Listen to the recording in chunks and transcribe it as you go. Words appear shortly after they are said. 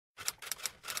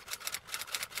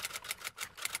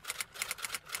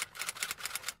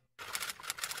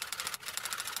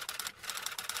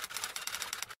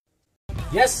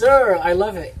Yes, sir. I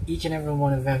love it. Each and every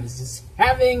one of them is just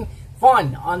having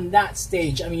fun on that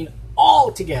stage. I mean,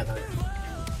 all together.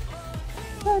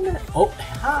 Oh,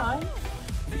 hi.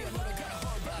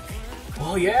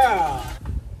 Oh, yeah.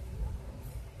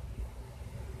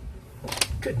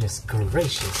 Goodness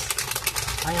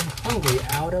gracious. I am hungry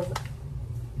out of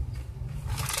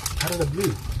the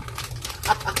blue.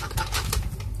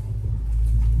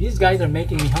 These guys are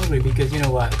making me hungry because you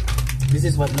know what? This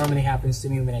is what normally happens to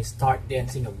me when I start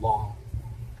dancing along.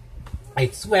 I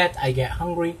sweat, I get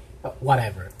hungry, but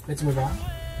whatever. Let's move on.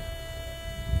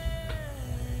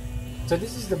 So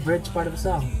this is the bridge part of the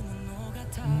song.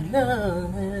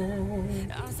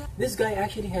 This guy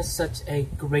actually has such a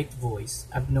great voice.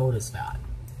 I've noticed that.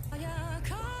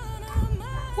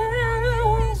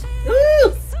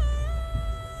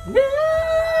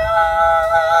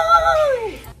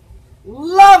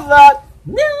 Love that.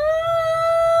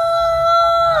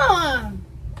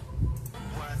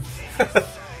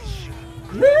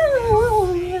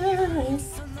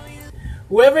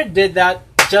 Whoever did that,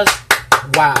 just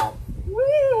wow.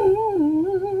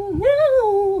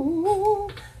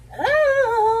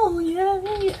 Oh,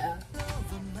 yeah.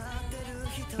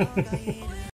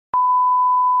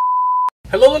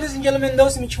 Hello ladies and gentlemen,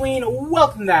 those in between,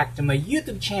 welcome back to my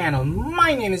YouTube channel.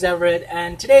 My name is Everett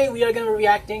and today we are going to be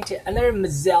reacting to another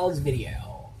MAZZEL's video.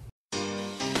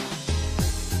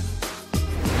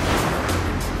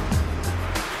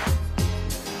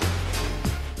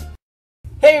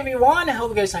 Hey everyone, I hope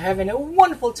you guys are having a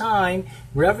wonderful time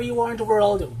wherever you are in the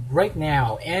world right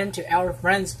now. And to our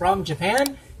friends from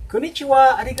Japan,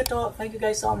 konnichiwa, arigato, thank you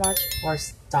guys so much for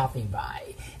stopping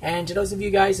by. And to those of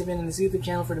you guys who have been on this YouTube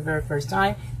channel for the very first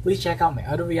time, please check out my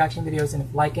other reaction videos, and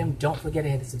if you like them, don't forget to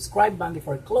hit the subscribe button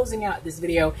before closing out this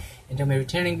video. And to my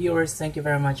returning viewers, thank you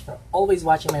very much for always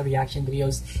watching my reaction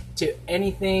videos to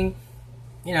anything,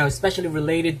 you know, especially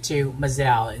related to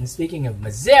MAZZEL. And speaking of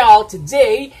MAZZEL,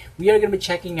 today we are going to be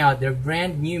checking out their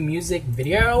brand new music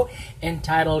video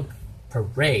entitled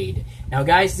Parade. Now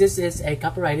guys, this is a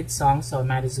copyrighted song, so I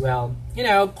might as well, you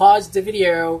know, pause the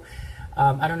video,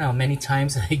 I don't know, many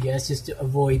times I guess, just to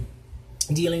avoid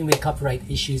dealing with copyright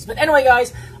issues. But anyway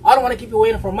guys, I don't want to keep you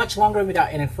waiting for much longer.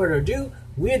 Without any further ado,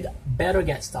 we'd better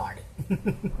get started.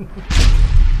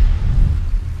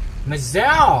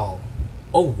 MAZZEL!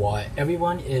 Oh what?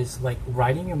 Everyone is like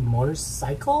riding a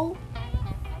motorcycle?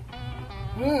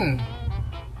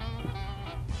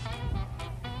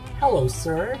 Hello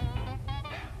sir.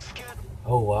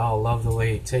 Oh wow, love the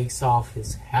way he takes off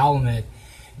his helmet.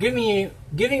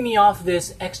 Giving me off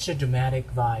this extra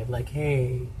dramatic vibe, like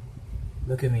hey,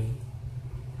 look at me.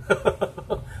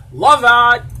 Love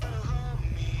that!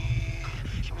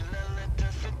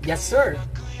 Yes sir.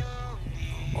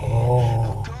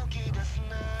 Oh,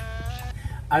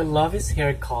 I love his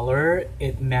hair color.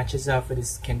 It matches up with his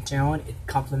skin tone. It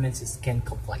complements his skin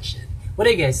complexion. What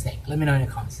do you guys think? Let me know in the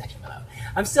comment section below.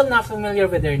 I'm still not familiar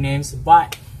with their names,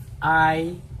 but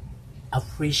I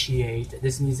appreciate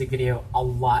this music video a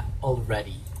lot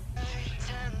already.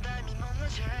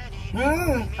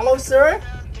 Hello sir.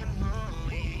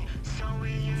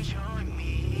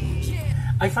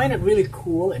 I find it really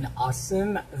cool and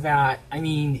awesome that, I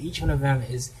mean, each one of them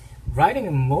is riding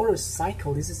a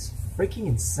motorcycle. This is freaking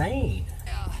insane.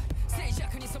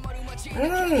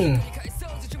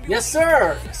 Yes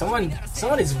sir. Someone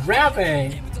is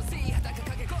rapping.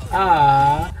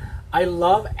 I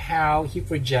love how he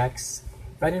projects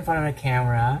right in front of the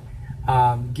camera,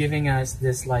 giving us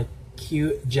this like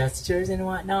cute gestures and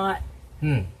whatnot.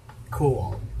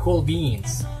 Cool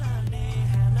beans.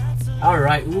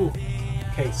 Alright, ooh.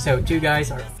 Okay, so two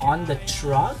guys are on the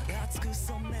truck.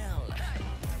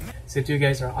 So two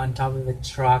guys are on top of the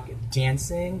truck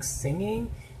dancing, singing.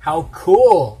 How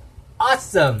cool!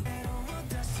 Awesome!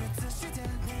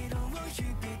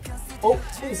 Oh,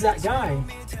 who's that guy?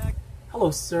 Hello,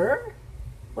 sir.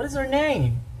 What is her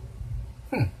name?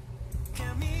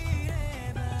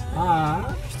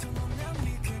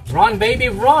 Run, baby,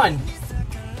 run!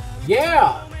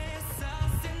 Yeah!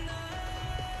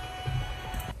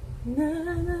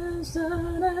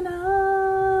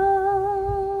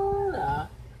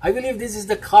 I believe this is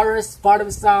the chorus part of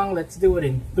the song. Let's do it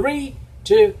in 3,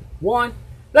 2, 1.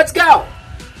 Let's go!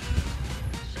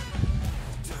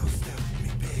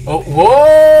 Oh,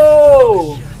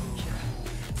 whoa!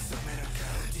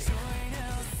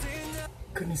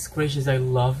 Goodness gracious, I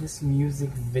love this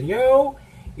music video.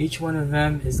 Each one of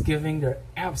them is giving their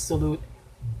absolute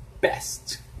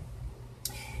best.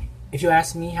 If you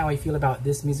ask me how I feel about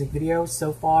this music video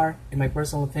so far, in my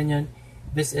personal opinion,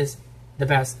 this is the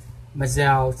best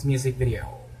MAZZEL's music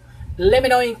video. Let me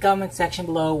know in the comment section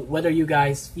below whether you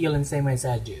guys feel the same way as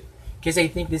I do, because I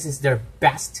think this is their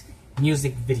best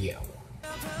music video.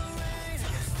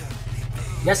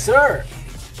 Yes, sir.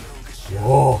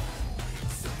 Whoa.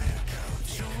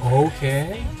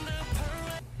 Okay.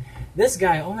 This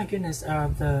guy, oh my goodness,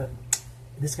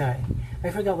 this guy, I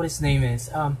forgot what his name is.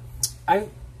 I've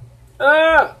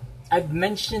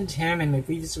mentioned him in my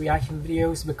previous reaction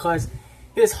videos because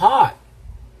he's hot.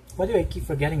 Why do I keep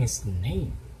forgetting his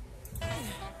name?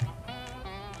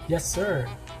 Yes, sir.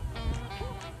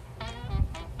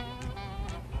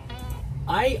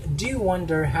 I do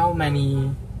wonder how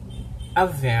many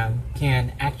of them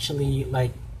can actually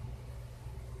like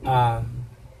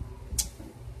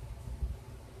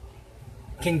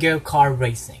can go car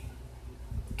racing,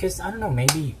 because I don't know,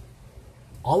 maybe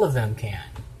all of them can.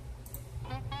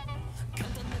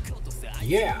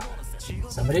 Yeah,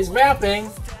 somebody's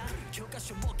rapping.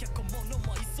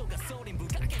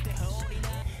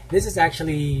 This is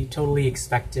actually totally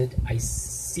expected. I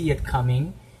see it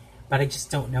coming, but I just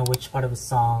don't know which part of the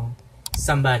song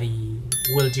somebody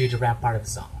will do the rap part of the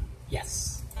song.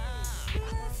 Yes.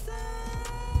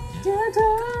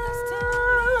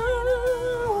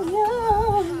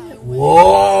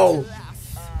 Whoa!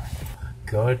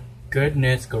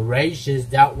 Goodness gracious,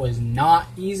 that was not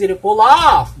easy to pull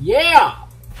off. Yeah!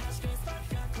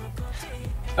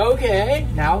 Okay,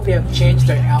 now they have changed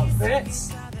their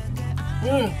outfits.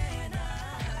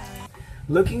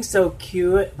 Looking so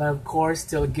cute, but of course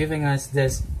still giving us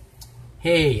this,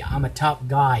 hey, I'm a top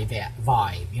guy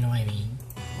vibe, you know what I mean?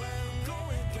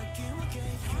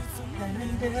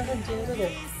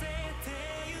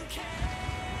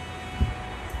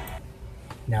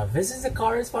 Now this is the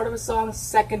chorus part of the song.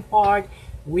 Second part,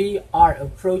 we are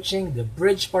approaching the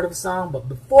bridge part of the song, but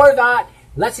before that,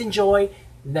 let's enjoy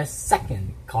the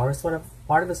second chorus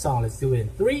part of the song. Let's do it in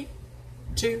 3,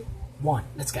 2, 1,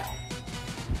 let's go.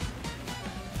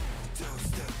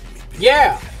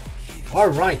 Yeah!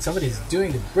 Alright, somebody's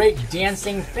doing the break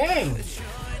dancing thing.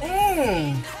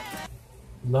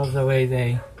 Love the way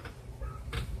the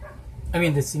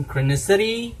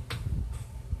synchronicity.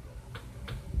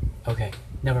 Okay,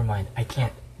 never mind. I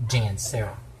can't dance,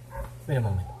 Sarah. Wait a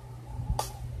moment.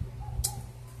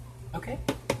 Okay,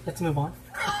 let's move on.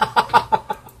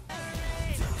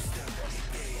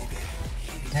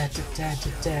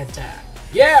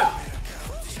 Yeah!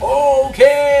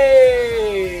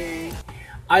 Okay!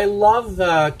 I love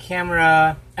the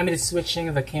camera, the switching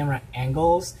of the camera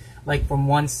angles, like from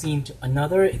one scene to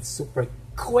another. It's super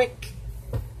quick.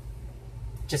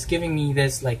 Just giving me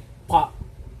this like pop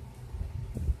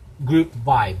group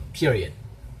vibe, period.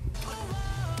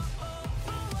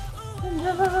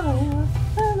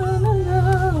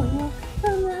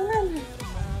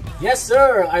 Yes,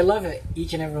 sir! I love it.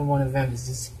 Each and every one of them is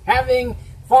just having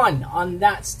fun on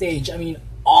that stage.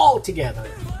 All together.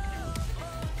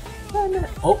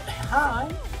 Oh, hi!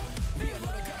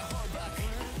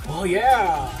 Oh,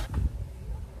 yeah!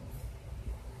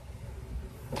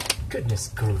 Goodness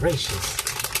gracious.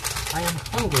 I am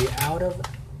hungry out of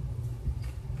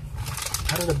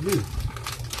the blue.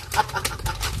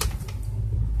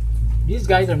 These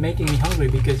guys are making me hungry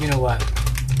because you know what?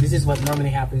 This is what normally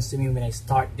happens to me when I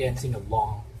start dancing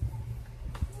along.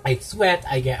 I sweat,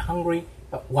 I get hungry,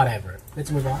 but whatever.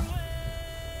 Let's move on.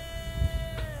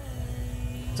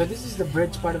 So this is the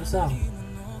bridge part of the song.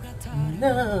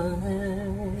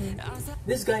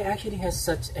 This guy actually has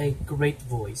such a great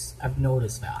voice. I've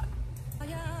noticed that.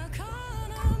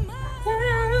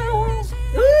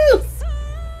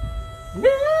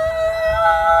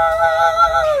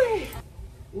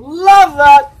 Love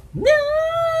that.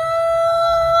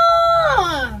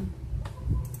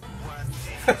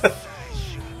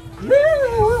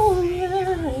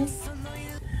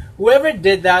 Whoever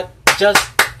did that, just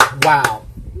wow.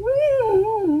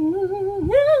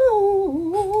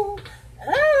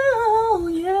 Oh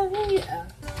yeah.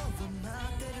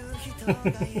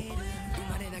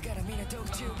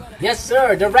 Yes,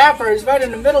 sir. The rapper is right in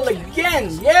the middle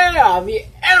again. Yeah, the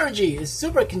energy is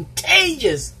super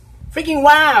contagious. Freaking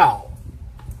wow.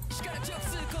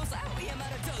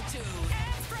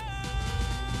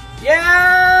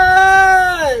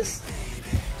 Yes!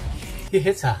 He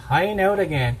hits a high note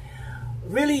again.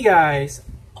 Really, guys,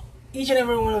 each and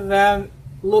every one of them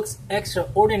looks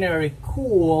extraordinary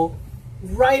cool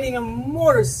riding a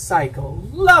motorcycle.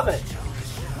 Love it!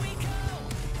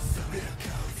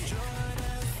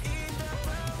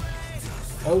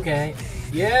 Okay,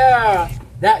 yeah!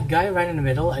 That guy right in the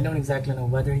middle, I don't exactly know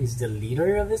whether he's the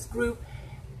leader of this group,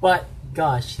 but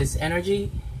gosh, his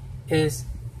energy is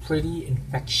pretty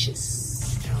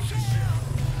infectious.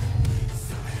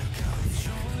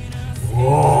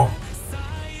 Whoa.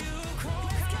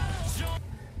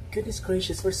 Goodness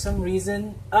gracious, for some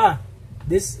reason,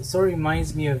 this sort of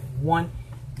reminds me of one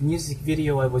music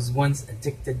video I was once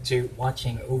addicted to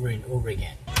watching over and over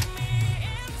again.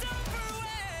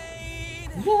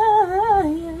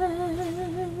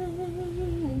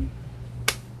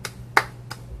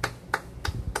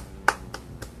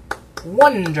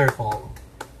 Wonderful.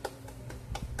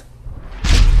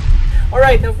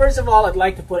 Alright, now first of all, I'd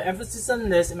like to put emphasis on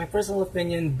this. In my personal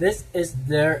opinion, this is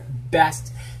their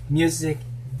best music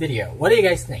video. What do you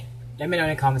guys think? Let me know in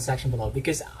the comment section below,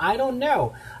 because I don't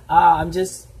know. I'm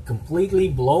just completely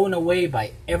blown away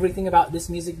by everything about this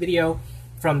music video,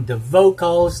 from the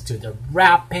vocals to the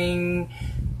rapping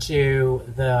to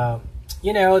the,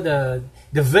 you know, the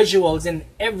visuals and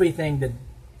everything, the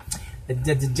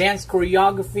dance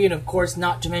choreography, and of course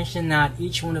not to mention that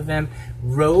each one of them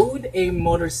rode a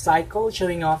motorcycle,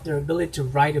 showing off their ability to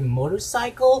ride a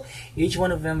motorcycle. Each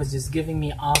one of them was just giving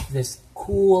me off this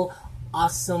cool,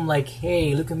 awesome, like,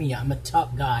 hey, look at me, I'm a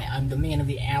top guy, I'm the man of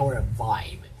the hour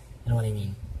vibe. You know what I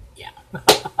mean? Yeah.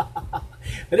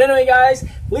 But anyway, guys,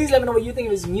 please let me know what you think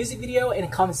of this music video in the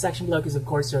comment section below, because of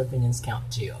course your opinions count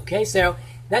too. Okay, so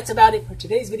that's about it for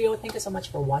today's video. Thank you so much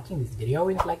for watching this video.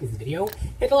 And if you like this video,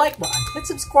 hit the like button, hit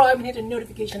subscribe, and hit the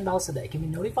notification bell so that you can be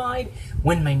notified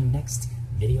when my next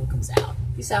video comes out.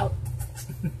 Peace out.